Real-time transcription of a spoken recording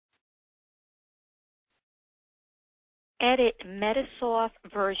edit Medisoft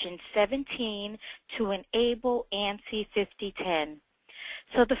version 17 to enable ANSI 5010.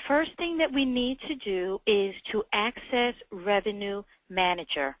 So the first thing that we need to do is to access Revenue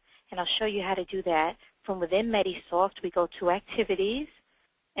Manager. And I'll show you how to do that. From within Medisoft, we go to Activities,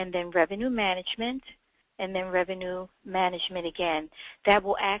 and then Revenue Management, and then Revenue Management again. That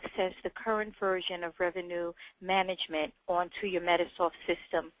will access the current version of Revenue Management onto your Medisoft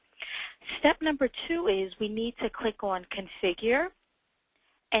system. Step number 2 is we need to click on Configure,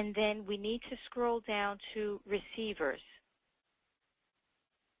 and then we need to scroll down to Receivers.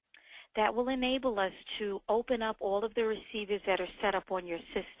 That will enable us to open up all of the receivers that are set up on your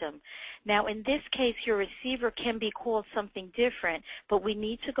system. Now, in this case, your receiver can be called something different, but we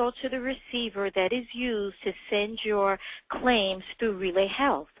need to go to the receiver that is used to send your claims through Relay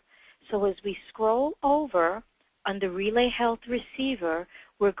Health. So as we scroll over under Relay Health Receiver,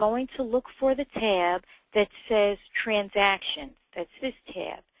 we're going to look for the tab that says Transactions. That's this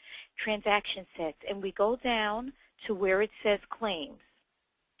tab, Transaction Sets, and we go down to where it says Claims.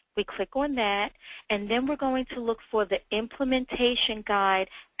 We click on that, and then we're going to look for the Implementation Guide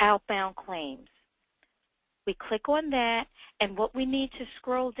Outbound Claims. We click on that, and what we need to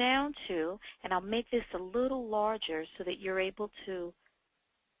scroll down to, and I'll make this a little larger so that you're able to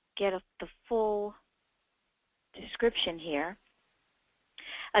get the full description here.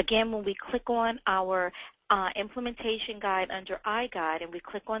 Again, when we click on our Implementation Guide under iGuide, and we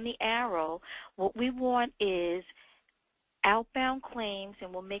click on the arrow, what we want is outbound claims,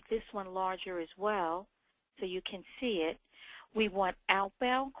 and we'll make this one larger as well so you can see it. We want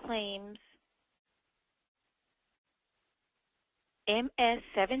outbound claims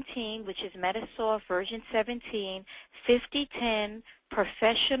MS17, which is Medisoft version 17, 5010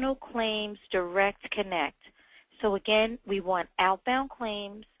 Professional Claims Direct Connect. So again, we want outbound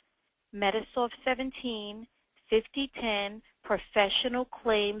claims, Medisoft 17, 5010 Professional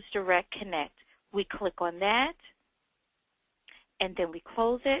Claims Direct Connect. We click on that, and then we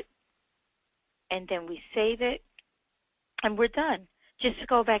close it, and then we save it, and we're done. Just to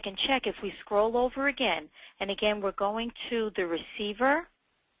go back and check, if we scroll over again, and again we're going to the receiver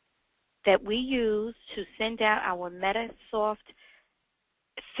that we use to send out our Medisoft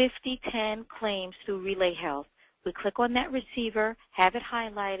 5010 claims through Relay Health. We click on that receiver, have it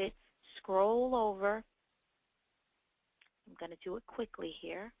highlighted, scroll over. I'm going to do it quickly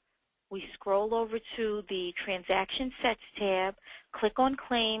here. We scroll over to the Transaction Sets tab, click on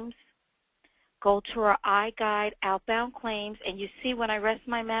Claims, go to our iGuide Outbound Claims, and you see when I rest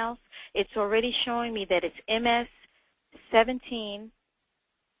my mouse, it's already showing me that it's MS17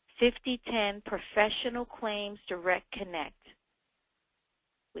 5010 Professional Claims Direct Connect.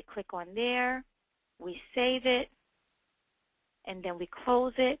 We click on there, we save it, and then we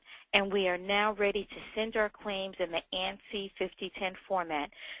close it, and we are now ready to send our claims in the ANSI 5010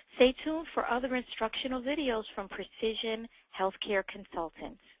 format. Stay tuned for other instructional videos from Precision Healthcare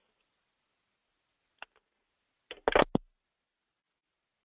Consultants.